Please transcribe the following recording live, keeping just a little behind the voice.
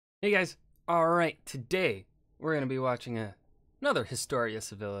Hey guys, alright, today we're going to be watching another Historia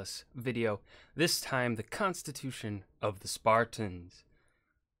Civilis video, this time the Constitution of the Spartans.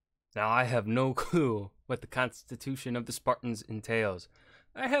 Now I have no clue what the Constitution of the Spartans entails.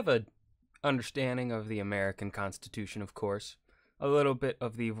 I have an understanding of the American Constitution, of course, a little bit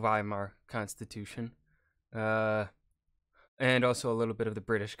of the Weimar Constitution, and also a little bit of the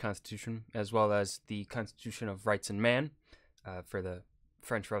British Constitution, as well as the Constitution of Rights and Man for the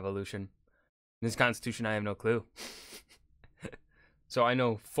French Revolution. This Constitution, I have no clue. So I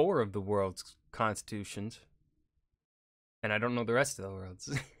know 4 of the world's constitutions, and I don't know the rest of the world's.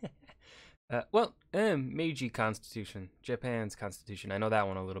 Meiji Constitution, Japan's Constitution, I know that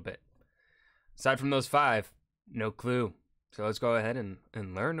one a little bit. Aside from those 5, no clue. So let's go ahead and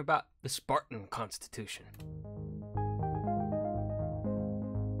learn about the Spartan Constitution.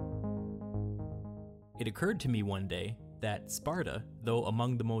 It occurred to me one day that Sparta, though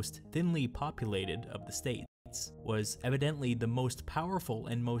among the most thinly populated of the states, was evidently the most powerful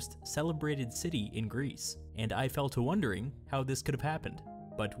and most celebrated city in Greece, and I fell to wondering how this could have happened.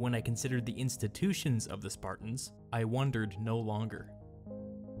 But when I considered the institutions of the Spartans, I wondered no longer.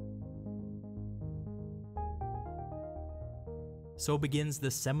 So begins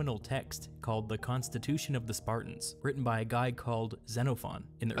the seminal text called the Constitution of the Spartans, written by a guy called Xenophon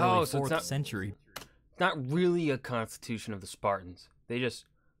in the early 4th century. Not really a Constitution of the Spartans. They just...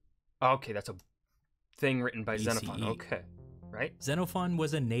 Okay, that's a thing written by Xenophon. Okay, right? Xenophon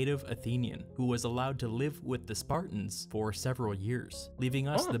was a native Athenian who was allowed to live with the Spartans for several years, leaving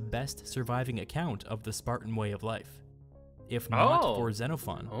us the best surviving account of the Spartan way of life. If not for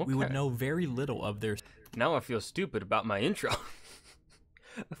Xenophon, we would know very little of their... Now I feel stupid about my intro.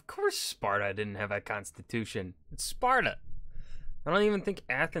 Of course Sparta didn't have a constitution. It's Sparta. I don't even think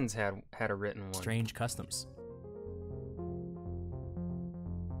Athens had a written one. Strange customs.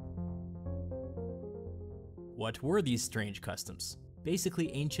 What were these strange customs?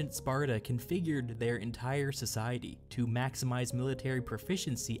 Basically, ancient Sparta configured their entire society to maximize military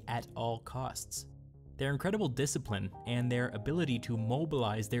proficiency at all costs. Their incredible discipline and their ability to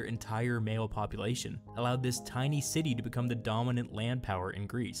mobilize their entire male population allowed this tiny city to become the dominant land power in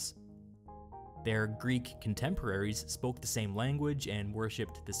Greece. Their Greek contemporaries spoke the same language and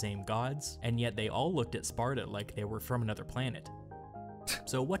worshipped the same gods, and yet they all looked at Sparta like they were from another planet.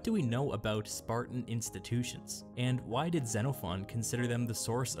 So what do we know about Spartan institutions, and why did Xenophon consider them the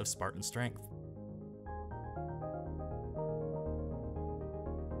source of Spartan strength?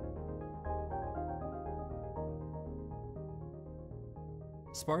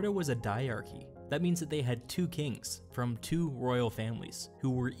 Sparta was a diarchy. That means that they had 2 kings from 2 royal families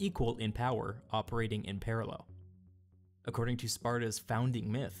who were equal in power, operating in parallel. According to Sparta's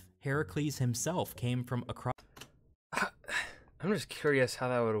founding myth, Heracles himself came from across... I'm just curious how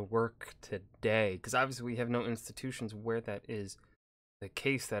that would work today, because obviously we have no institutions where that is the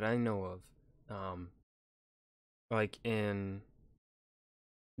case that I know of. Like in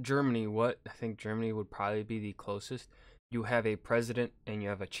Germany, I think Germany would probably be the closest. You have a president and you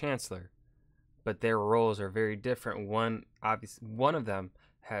have a chancellor, but their roles are very different. One of them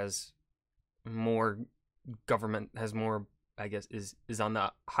has more government, has more, I guess, is on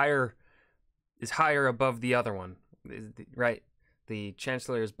the higher above the other one, right? The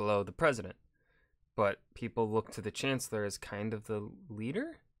chancellor is below the president, but people look to the chancellor as kind of the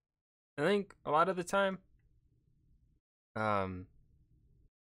leader, I think, a lot of the time.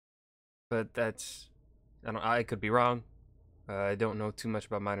 But that's, I could be wrong. I don't know too much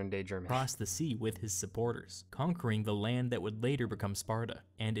about modern-day Germany. Across the sea with his supporters, conquering the land that would later become Sparta,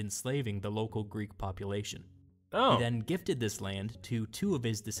 and enslaving the local Greek population. He then gifted this land to 2 of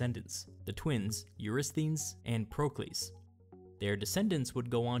his descendants, the twins Eurysthenes and Procles. Their descendants would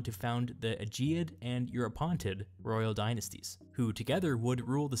go on to found the Aegeid and Eurypontid royal dynasties, who together would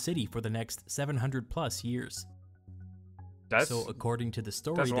rule the city for the next 700 plus years. So according to the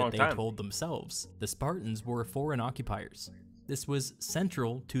story that they told themselves, the Spartans were foreign occupiers. This was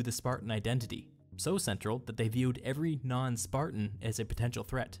central to the Spartan identity, so central that they viewed every non-Spartan as a potential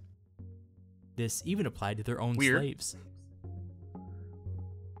threat. This even applied to their own slaves.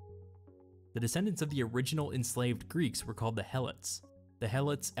 The descendants of the original enslaved Greeks were called the Helots. The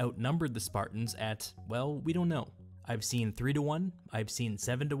Helots outnumbered the Spartans at, well, we don't know. I've seen 3 to 1, I've seen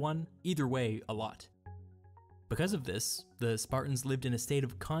 7 to 1, either way, a lot. Because of this, the Spartans lived in a state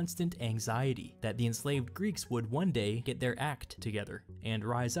of constant anxiety that the enslaved Greeks would one day get their act together and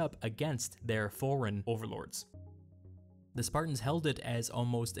rise up against their foreign overlords. The Spartans held it as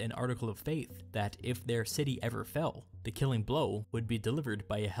almost an article of faith that if their city ever fell, the killing blow would be delivered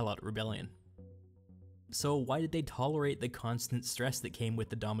by a Helot rebellion. So why did they tolerate the constant stress that came with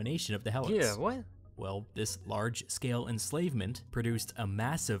the domination of the Helots? Yeah, what? Well, this large-scale enslavement produced a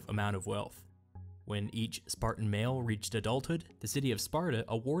massive amount of wealth. When each Spartan male reached adulthood, the city of Sparta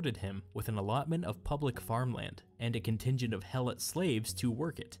awarded him with an allotment of public farmland and a contingent of Helot slaves to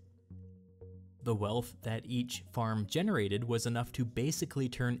work it. The wealth that each farm generated was enough to basically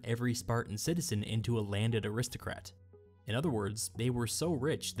turn every Spartan citizen into a landed aristocrat. In other words, they were so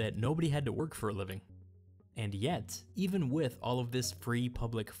rich that nobody had to work for a living. And yet, even with all of this free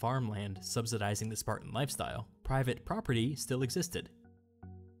public farmland subsidizing the Spartan lifestyle, private property still existed.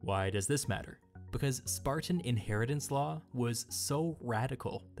 Why does this matter? Because Spartan inheritance law was so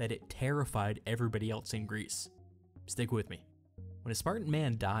radical that it terrified everybody else in Greece. Stick with me. When a Spartan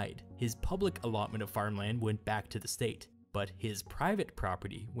man died, his public allotment of farmland went back to the state, but his private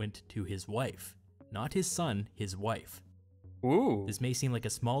property went to his wife. Not his son, his wife. Ooh. This may seem like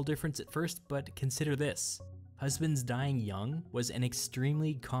a small difference at first, but consider this. Husbands dying young was an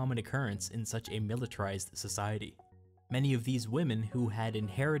extremely common occurrence in such a militarized society. Many of these women who had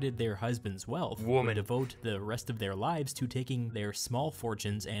inherited their husband's wealth would devote the rest of their lives to taking their small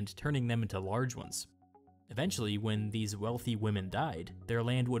fortunes and turning them into large ones. Eventually, when these wealthy women died, their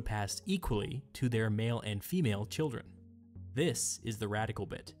land would pass equally to their male and female children. This is the radical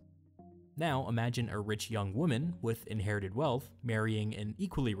bit. Now imagine a rich young woman with inherited wealth marrying an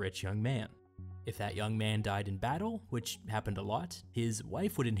equally rich young man. If that young man died in battle, which happened a lot, his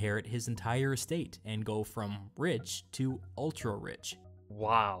wife would inherit his entire estate and go from rich to ultra rich.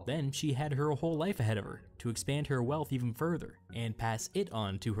 Wow. Then she had her whole life ahead of her to expand her wealth even further and pass it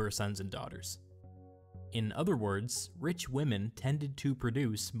on to her sons and daughters. In other words, rich women tended to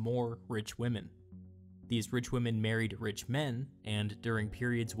produce more rich women. These rich women married rich men, and during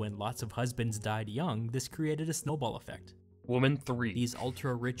periods when lots of husbands died young, this created a snowball effect. Woman 3. These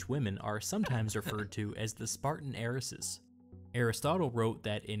ultra-rich women are sometimes referred to as the Spartan heiresses. Aristotle wrote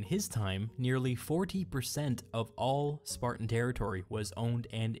that in his time, nearly 40% of all Spartan territory was owned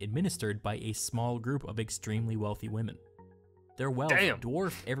and administered by a small group of extremely wealthy women. Their wealth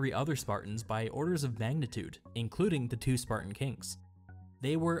dwarfed every other Spartans by orders of magnitude, including the 2 Spartan kings.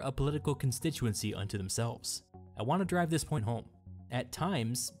 They were a political constituency unto themselves. I want to drive this point home. At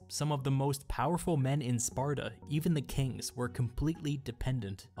times, some of the most powerful men in Sparta, even the kings, were completely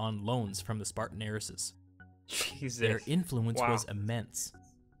dependent on loans from the Spartan heiresses. Jesus. Their influence was immense.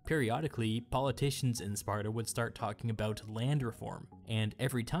 Periodically, politicians in Sparta would start talking about land reform, and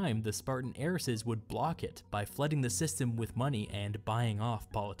every time the Spartan heiresses would block it by flooding the system with money and buying off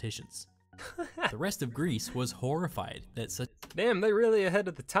politicians. The rest of Greece was horrified that such— Damn, they're really ahead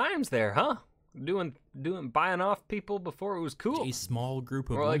of the times there, huh? Buying off people before it was cool. A small group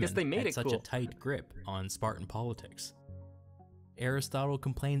of women had such a tight grip on Spartan politics. Aristotle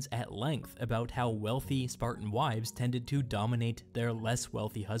complains at length about how wealthy Spartan wives tended to dominate their less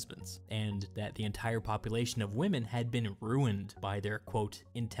wealthy husbands, and that the entire population of women had been ruined by their, quote,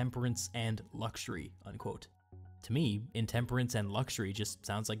 intemperance and luxury, unquote. To me, intemperance and luxury just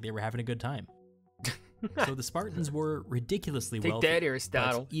sounds like they were having a good time. So the Spartans were ridiculously wealthy, that,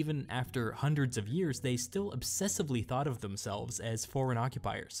 Aristotle. But even after hundreds of years, they still obsessively thought of themselves as foreign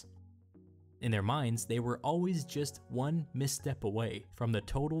occupiers. In their minds, they were always just one misstep away from the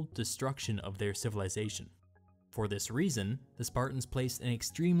total destruction of their civilization. For this reason, the Spartans placed an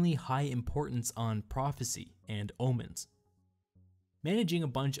extremely high importance on prophecy and omens. Managing a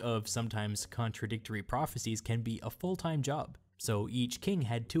bunch of sometimes contradictory prophecies can be a full-time job, so each king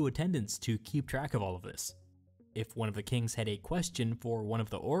had 2 attendants to keep track of all of this. If one of the kings had a question for one of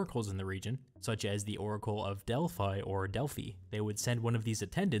the oracles in the region, such as the Oracle of Delphi or Delphi, they would send one of these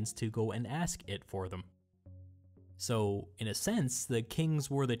attendants to go and ask it for them. So, in a sense, the kings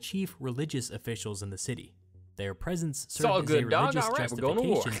were the chief religious officials in the city. Their presence served as a religious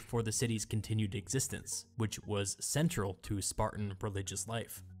justification for the city's continued existence, which was central to Spartan religious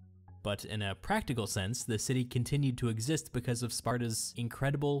life. But in a practical sense, the city continued to exist because of Sparta's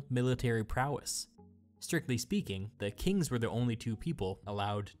incredible military prowess. Strictly speaking, the kings were the only 2 people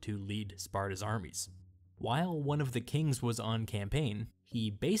allowed to lead Sparta's armies. While one of the kings was on campaign,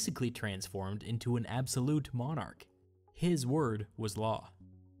 he basically transformed into an absolute monarch. His word was law.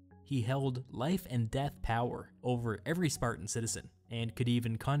 He held life and death power over every Spartan citizen, and could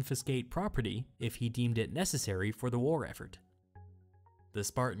even confiscate property if he deemed it necessary for the war effort. The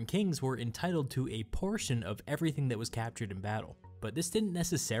Spartan kings were entitled to a portion of everything that was captured in battle, but this didn't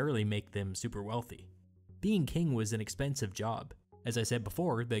necessarily make them super wealthy. Being king was an expensive job. As I said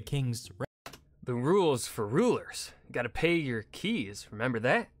before, the kings— The rules for rulers. Gotta pay your keys, remember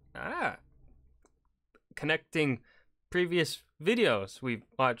that? Connecting previous videos we've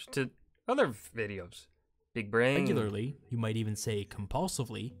watched to other videos. Big brain. Regularly, you might even say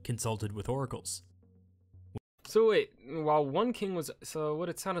compulsively, consulted with oracles. So wait, while one king was... So what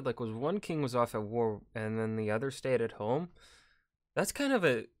it sounded like was one king was off at war and then the other stayed at home? That's kind of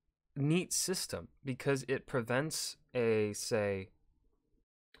a neat system because it prevents a, say...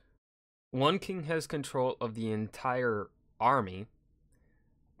 One king has control of the entire army,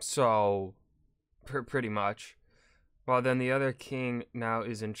 so pretty much, while then the other king now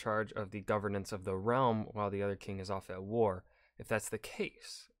is in charge of the governance of the realm while the other king is off at war, if that's the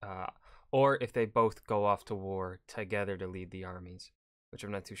case. Or if they both go off to war together to lead the armies, which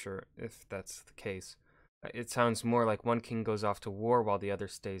I'm not too sure if that's the case. It sounds more like one king goes off to war while the other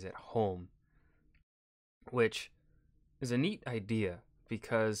stays at home, which is a neat idea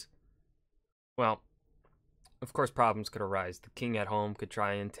because, well, of course problems could arise. The king at home could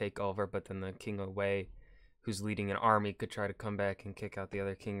try and take over, but then the king away, who's leading an army, could try to come back and kick out the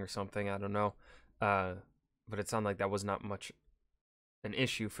other king or something. I don't know. But it sounded like that was not much an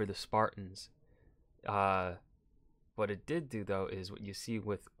issue for the Spartans. What it did do, though, is what you see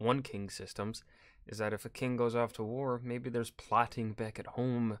with one king systems, is that if a king goes off to war, maybe there's plotting back at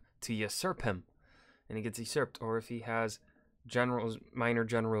home to usurp him, and he gets usurped. Or if he has generals, minor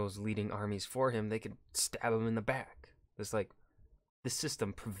generals leading armies for him, they could stab him in the back. This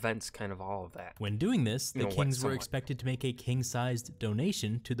system prevents kind of all of that. When doing this, the kings were expected to make a king-sized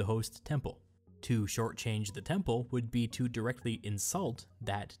donation to the host temple. To shortchange the temple would be to directly insult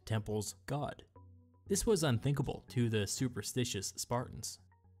that temple's god. This was unthinkable to the superstitious Spartans.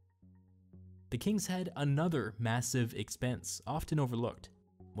 The kings had another massive expense, often overlooked.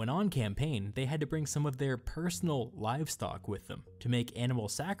 When on campaign, they had to bring some of their personal livestock with them to make animal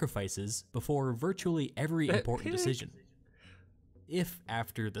sacrifices before virtually every important decision. If,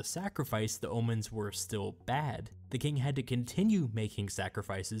 after the sacrifice, the omens were still bad, the king had to continue making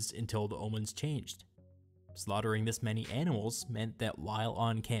sacrifices until the omens changed. Slaughtering this many animals meant that while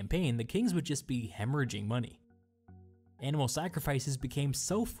on campaign, the kings would just be hemorrhaging money. Animal sacrifices became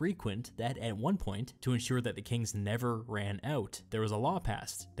so frequent that at one point, to ensure that the kings never ran out, there was a law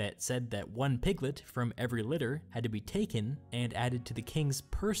passed that said that one piglet from every litter had to be taken and added to the king's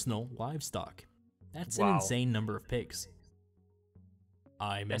personal livestock. That's an insane number of pigs.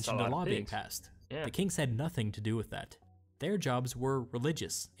 I mentioned a law being passed. Yeah. The kings had nothing to do with that. Their jobs were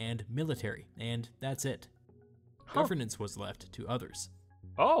religious and military, and that's it. Governance was left to others.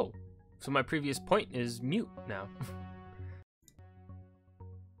 Oh, so my previous point is mute now.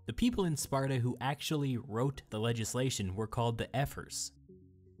 The people in Sparta who actually wrote the legislation were called the ephors.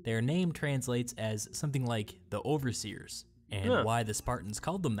 Their name translates as something like the overseers, and why the Spartans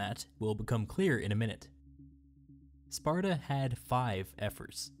called them that will become clear in a minute. Sparta had 5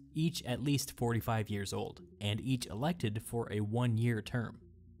 ephors, each at least 45 years old, and each elected for a 1-year term.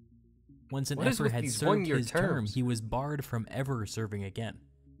 Once an ephor had served his term, he was barred from ever serving again.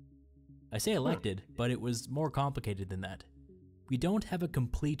 I say elected, but it was more complicated than that. We don't have a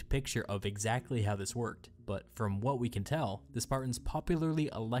complete picture of exactly how this worked, but from what we can tell, the Spartans popularly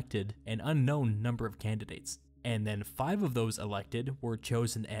elected an unknown number of candidates, and then 5 of those elected were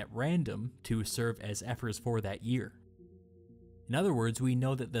chosen at random to serve as ephors for that year. In other words, we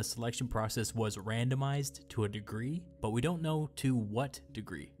know that the selection process was randomized to a degree, but we don't know to what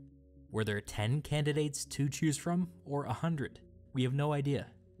degree. Were there 10 candidates to choose from, or 100? We have no idea.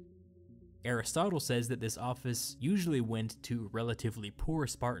 Aristotle says that this office usually went to relatively poor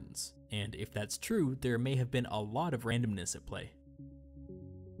Spartans, and if that's true, there may have been a lot of randomness at play.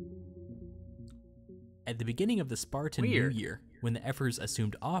 At the beginning of the Spartan New Year, when the ephors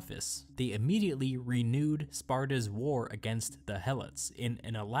assumed office, they immediately renewed Sparta's war against the Helots in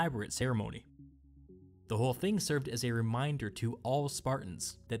an elaborate ceremony. The whole thing served as a reminder to all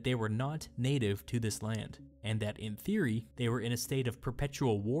Spartans that they were not native to this land, and that in theory, they were in a state of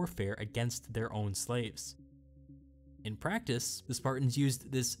perpetual warfare against their own slaves. In practice, the Spartans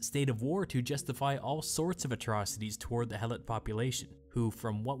used this state of war to justify all sorts of atrocities toward the Helot population, who,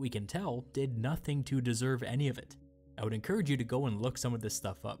 from what we can tell, did nothing to deserve any of it. I would encourage you to go and look some of this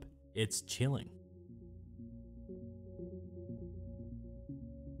stuff up. It's chilling.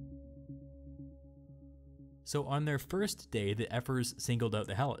 So on their first day, the ephors singled out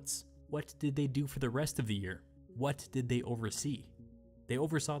the Helots. What did they do for the rest of the year? What did they oversee? They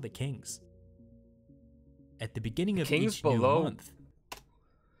oversaw the kings. At the beginning of each new month...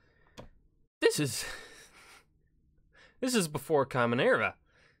 This is before Common Era.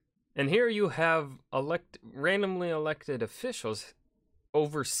 And here you have randomly elected officials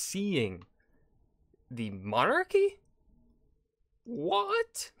overseeing the monarchy?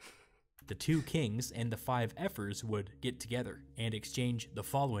 What? The 2 kings and the 5 ephors would get together and exchange the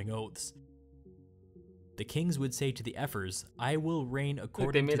following oaths. the kings would say to the ephors, "I will reign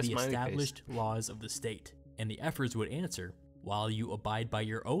according to the established laws of the state." And the ephors would answer, "While you abide by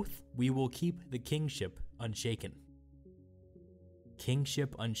your oath, we will keep the kingship unshaken."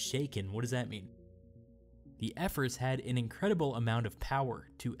 Kingship unshaken, what does that mean? The ephors had an incredible amount of power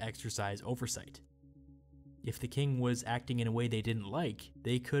to exercise oversight. If the king was acting in a way they didn't like,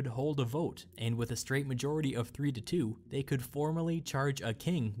 they could hold a vote, and with a straight majority of 3-2, they could formally charge a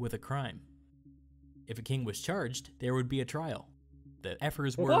king with a crime. If a king was charged, there would be a trial. The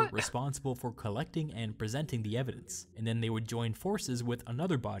ephors were responsible for collecting and presenting the evidence, and then they would join forces with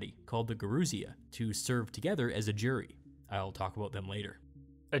another body called the Geruzia to serve together as a jury. I'll talk about them later.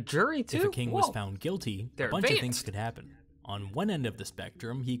 A jury too? If a king was found guilty, a bunch of things could happen. On one end of the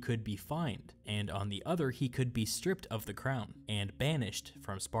spectrum, he could be fined, and on the other, he could be stripped of the crown and banished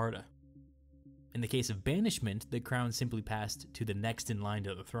from Sparta. In the case of banishment, the crown simply passed to the next in line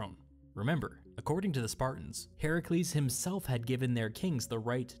to the throne. Remember, according to the Spartans, Heracles himself had given their kings the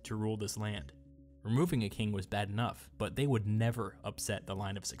right to rule this land. Removing a king was bad enough, but they would never upset the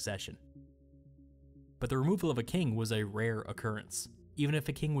line of succession. But the removal of a king was a rare occurrence. Even if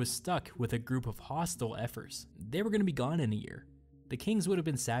a king was stuck with a group of hostile ephors, they were going to be gone in a year. The kings would have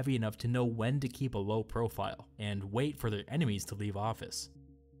been savvy enough to know when to keep a low profile and wait for their enemies to leave office.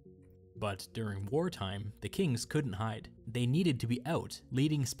 But during wartime, the kings couldn't hide. They needed to be out,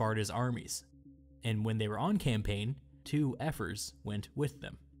 leading Sparta's armies. And when they were on campaign, 2 ephors went with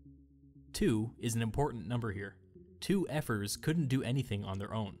them. 2 is an important number here. 2 ephors couldn't do anything on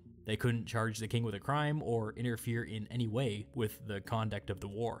their own. They couldn't charge the king with a crime or interfere in any way with the conduct of the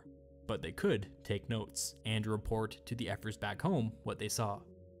war. But they could take notes and report to the ephors back home what they saw.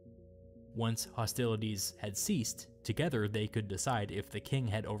 Once hostilities had ceased, together they could decide if the king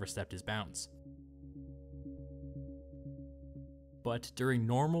had overstepped his bounds. But during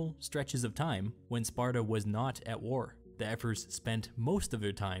normal stretches of time, when Sparta was not at war, the ephors spent most of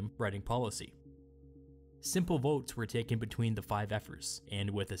their time writing policy. Simple votes were taken between the 5 ephors,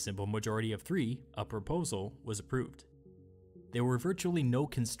 and with a simple majority of 3, a proposal was approved. There were virtually no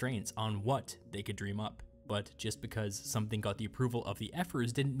constraints on what they could dream up, but just because something got the approval of the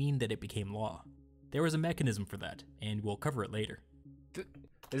ephors didn't mean that it became law. There was a mechanism for that, and we'll cover it later.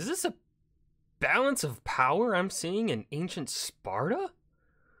 Is this a balance of power I'm seeing in ancient Sparta?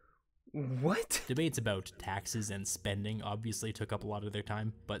 What? Debates about taxes and spending obviously took up a lot of their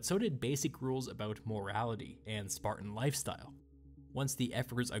time, but so did basic rules about morality and Spartan lifestyle. Once the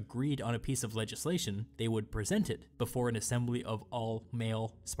ephors agreed on a piece of legislation, they would present it before an assembly of all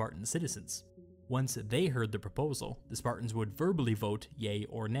male Spartan citizens. Once they heard the proposal, the Spartans would verbally vote yay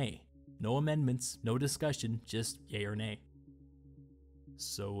or nay. No amendments, no discussion, just yay or nay.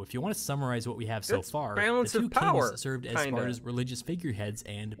 So if you want to summarize what we have so far, the 2 kings served as Sparta's religious figureheads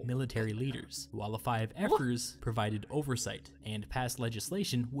and military leaders, while the 5 ephors provided oversight and passed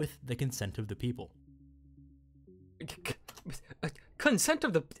legislation with the consent of the people. Consent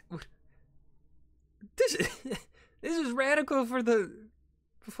of the... This is radical for the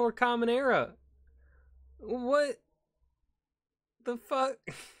before Common Era. What the fuck?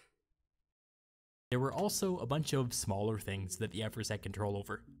 There were also a bunch of smaller things that the ephors had control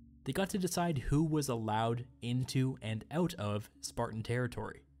over. They got to decide who was allowed into and out of Spartan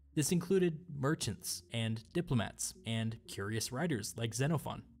territory. This included merchants and diplomats and curious writers like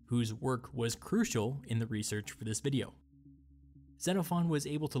Xenophon, whose work was crucial in the research for this video. Xenophon was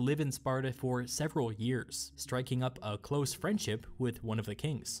able to live in Sparta for several years, striking up a close friendship with one of the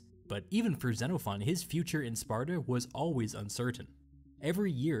kings. But even for Xenophon, his future in Sparta was always uncertain.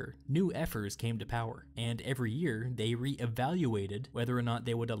 Every year, new ephors came to power, and every year they re-evaluated whether or not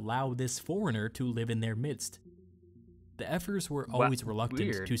they would allow this foreigner to live in their midst. The ephors were always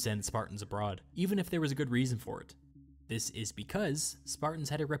reluctant to send Spartans abroad, even if there was a good reason for it. This is because Spartans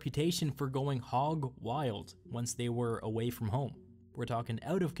had a reputation for going hog wild once they were away from home. We're talking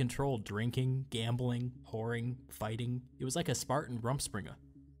out of control drinking, gambling, whoring, fighting. It was like a Spartan Rumspringa.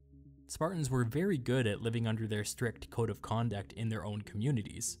 Spartans were very good at living under their strict code of conduct in their own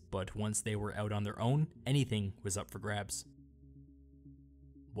communities, but once they were out on their own, anything was up for grabs.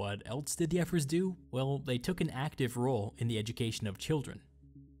 What else did the ephors do? Well, they took an active role in the education of children.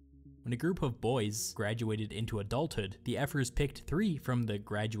 When a group of boys graduated into adulthood, the ephors picked 3 from the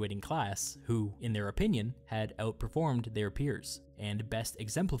graduating class who, in their opinion, had outperformed their peers and best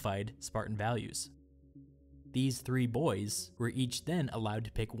exemplified Spartan values. These 3 boys were each then allowed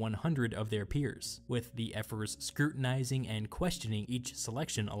to pick 100 of their peers, with the ephors scrutinizing and questioning each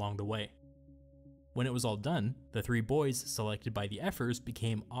selection along the way. When it was all done, the 3 boys selected by the ephors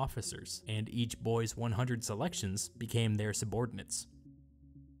became officers, and each boy's 100 selections became their subordinates.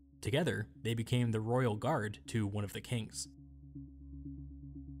 Together, they became the royal guard to one of the kings.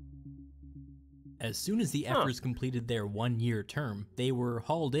 As soon as the Ephors completed their 1-year term, they were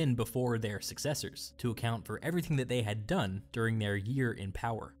hauled in before their successors to account for everything that they had done during their year in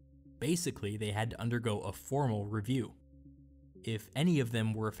power. Basically, they had to undergo a formal review. If any of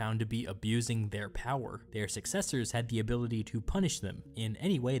them were found to be abusing their power, their successors had the ability to punish them in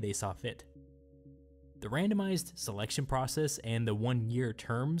any way they saw fit. The randomized selection process and the 1-year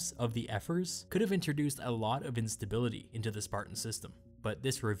terms of the Ephors could have introduced a lot of instability into the Spartan system, but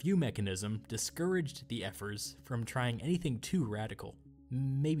this review mechanism discouraged the Ephors from trying anything too radical,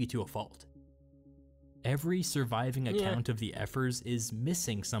 maybe to a fault. Every surviving account of the Ephors is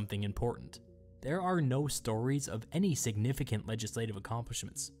missing something important. There are no stories of any significant legislative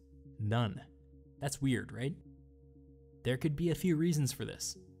accomplishments. None. That's weird, right? There could be a few reasons for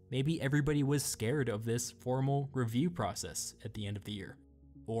this. Maybe everybody was scared of this formal review process at the end of the year.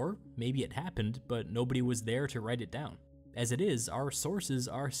 Or maybe it happened, but nobody was there to write it down. As it is, our sources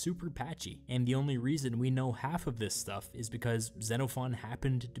are super patchy, and the only reason we know half of this stuff is because Xenophon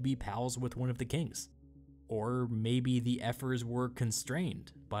happened to be pals with one of the kings. Or maybe the Ephors were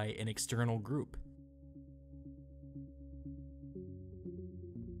constrained by an external group.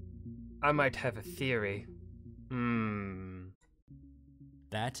 I might have a theory.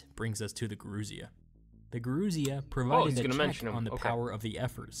 That brings us to the Gerousia. The Gerousia provided a check on the power of the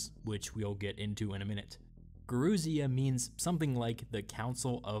Ephors, which we'll get into in a minute. Gerousia means something like the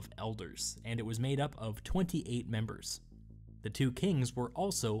Council of Elders, and it was made up of 28 members. The 2 kings were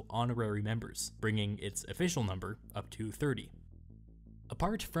also honorary members, bringing its official number up to 30.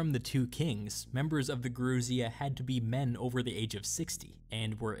 Apart from the 2 kings, members of the Gerousia had to be men over the age of 60,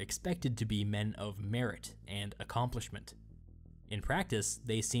 and were expected to be men of merit and accomplishment. In practice,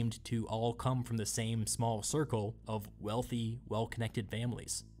 they seemed to all come from the same small circle of wealthy, well-connected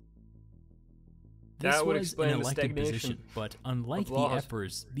families. This was an elected position, but unlike the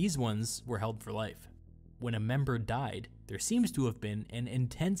Ephors, these ones were held for life. When a member died, there seems to have been an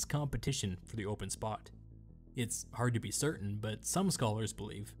intense competition for the open spot. It's hard to be certain, but some scholars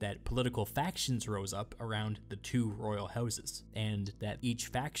believe that political factions rose up around the 2 royal houses, and that each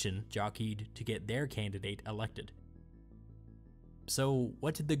faction jockeyed to get their candidate elected. So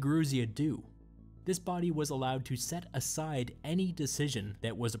what did the Gerousia do? This body was allowed to set aside any decision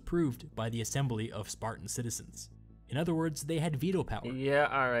that was approved by the assembly of Spartan citizens. In other words, they had veto power. Yeah,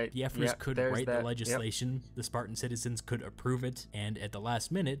 alright. The Ephors could write the legislation, the Spartan citizens could approve it, and at the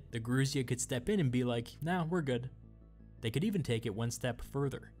last minute, the Gerousia could step in and be like, nah, we're good. They could even take it one step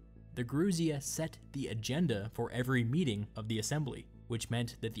further. The Gerousia set the agenda for every meeting of the assembly, which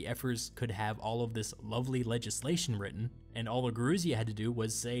meant that the Ephors could have all of this lovely legislation written, and all the Gerousia had to do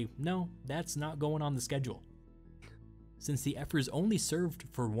was say, no, that's not going on the schedule. Since the Ephors only served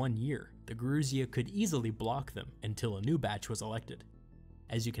for 1 year, the Gerousia could easily block them until a new batch was elected.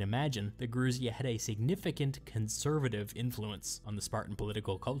 As you can imagine, the Gerousia had a significant conservative influence on the Spartan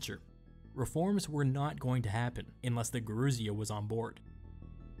political culture. Reforms were not going to happen unless the Gerousia was on board.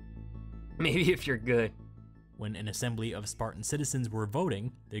 Maybe if you're good. When an assembly of Spartan citizens were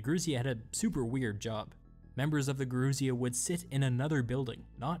voting, the Gerousia had a super weird job. Members of the Gerousia would sit in another building,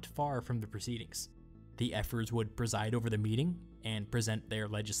 not far from the proceedings. The Ephors would preside over the meeting and present their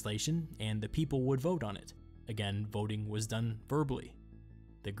legislation, and the people would vote on it. Again, voting was done verbally.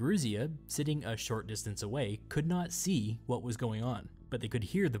 The Gerousia, sitting a short distance away, could not see what was going on, but they could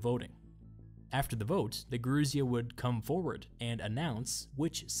hear the voting. After the vote, the Gerousia would come forward and announce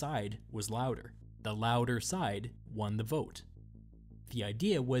which side was louder. The louder side won the vote. The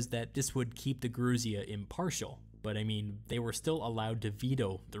idea was that this would keep the Gerousia impartial, but I mean, they were still allowed to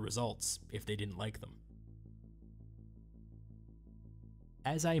veto the results if they didn't like them.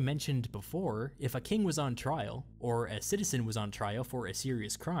 As I mentioned before, if a king was on trial, or a citizen was on trial for a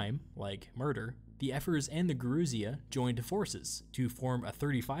serious crime, like murder, the Ephors and the Gerousia joined forces to form a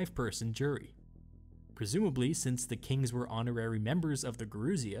 35-person jury. Presumably, since the kings were honorary members of the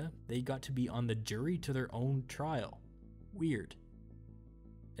Gerousia, they got to be on the jury to their own trial. Weird.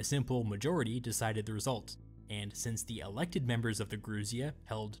 A simple majority decided the result, and since the elected members of the Gerousia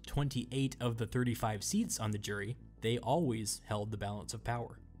held 28 of the 35 seats on the jury, they always held the balance of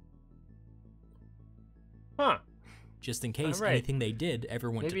power. Huh. Just in case anything they did ever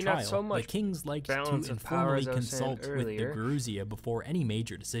went to trial, so the kings liked to informally consult with the Gerousia before any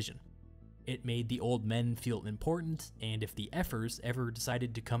major decision. It made the old men feel important, and if the Ephors ever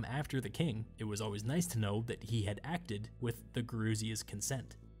decided to come after the king, it was always nice to know that he had acted with the Gerousia's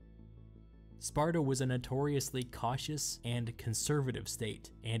consent. Sparta was a notoriously cautious and conservative state,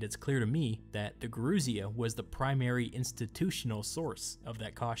 and it's clear to me that the Gerousia was the primary institutional source of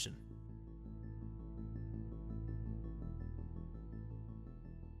that caution.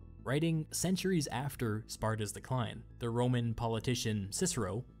 Writing centuries after Sparta's decline, the Roman politician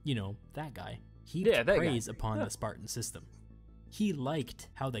Cicero, you know, that guy, heaped praise upon the Spartan system. He liked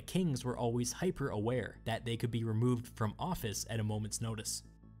how the kings were always hyper-aware that they could be removed from office at a moment's notice.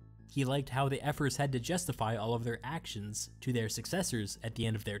 He liked how the ephors had to justify all of their actions to their successors at the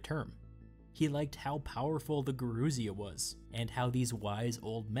end of their term. He liked how powerful the Gerousia was, and how these wise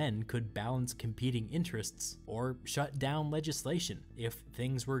old men could balance competing interests or shut down legislation if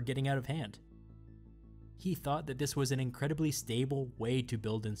things were getting out of hand. He thought that this was an incredibly stable way to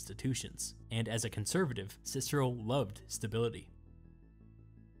build institutions, and as a conservative, Cicero loved stability.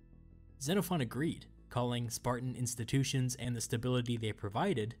 Xenophon agreed, calling Spartan institutions and the stability they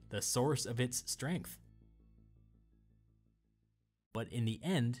provided the source of its strength. But in the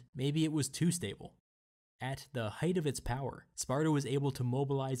end, maybe it was too stable. At the height of its power, Sparta was able to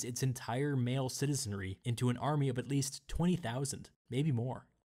mobilize its entire male citizenry into an army of at least 20,000, maybe more.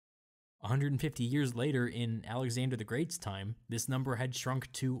 150 years later, in Alexander the Great's time, this number had shrunk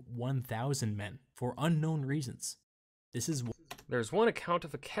to 1,000 men, for unknown reasons. There's one account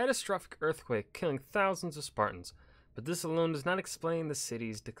of a catastrophic earthquake killing thousands of Spartans, but this alone does not explain the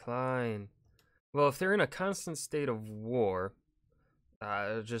city's decline. Well, if they're in a constant state of war,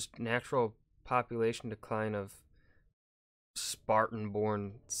 just natural population decline of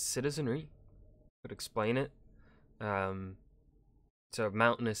Spartan-born citizenry could explain it. It's a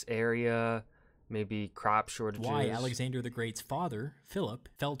mountainous area, maybe crop shortages. Why Alexander the Great's father, Philip,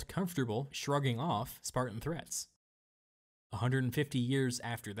 felt comfortable shrugging off Spartan threats. 150 years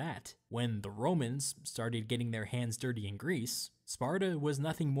after that, when the Romans started getting their hands dirty in Greece, Sparta was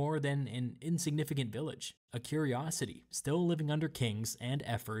nothing more than an insignificant village, a curiosity, still living under kings and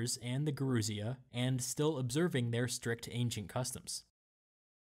ephors and the Gerousia, and still observing their strict ancient customs.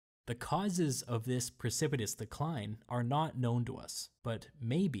 The causes of this precipitous decline are not known to us, but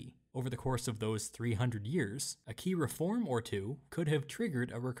maybe, over the course of those 300 years, a key reform or two could have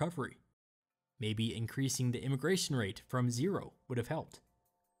triggered a recovery. Maybe increasing the immigration rate from 0 would have helped.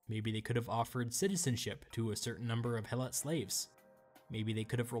 Maybe they could have offered citizenship to a certain number of Helot slaves. Maybe they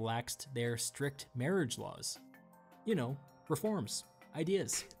could have relaxed their strict marriage laws. You know, reforms,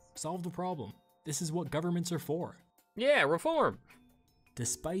 ideas, solve the problem. This is what governments are for. Yeah, reform!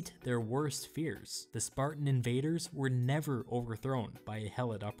 Despite their worst fears, the Spartan invaders were never overthrown by a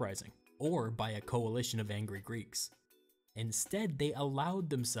Helot uprising, or by a coalition of angry Greeks. Instead, they allowed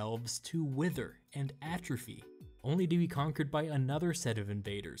themselves to wither and atrophy, only to be conquered by another set of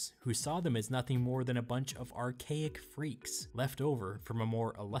invaders who saw them as nothing more than a bunch of archaic freaks left over from a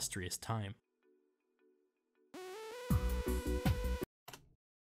more illustrious time.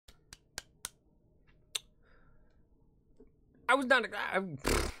 I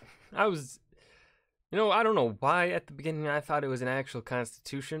don't know why at the beginning I thought it was an actual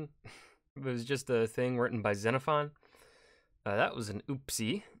constitution. It was just a thing written by Xenophon. That was an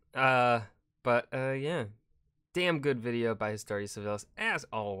oopsie. Yeah. Damn good video by Historia Civilis, as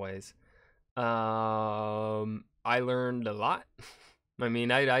always. I learned a lot. I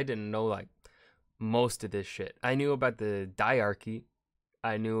mean, I didn't know, like, most of this shit. I knew about the diarchy.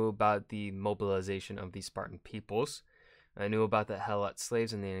 I knew about the mobilization of the Spartan peoples. I knew about the Helot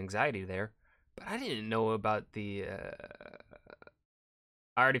slaves and the anxiety there. But I didn't know about the...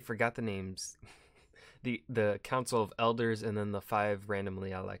 I already forgot the names. The Council of Elders and then the 5 randomly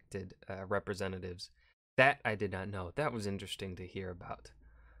elected representatives. That I did not know. That was interesting to hear about,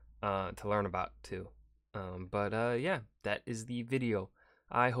 to learn about too. Yeah, that is the video.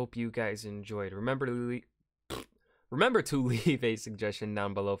 I hope you guys enjoyed. Remember to leave a suggestion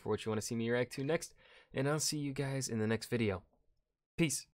down below for what you want to see me react to next, and I'll see you guys in the next video. Peace.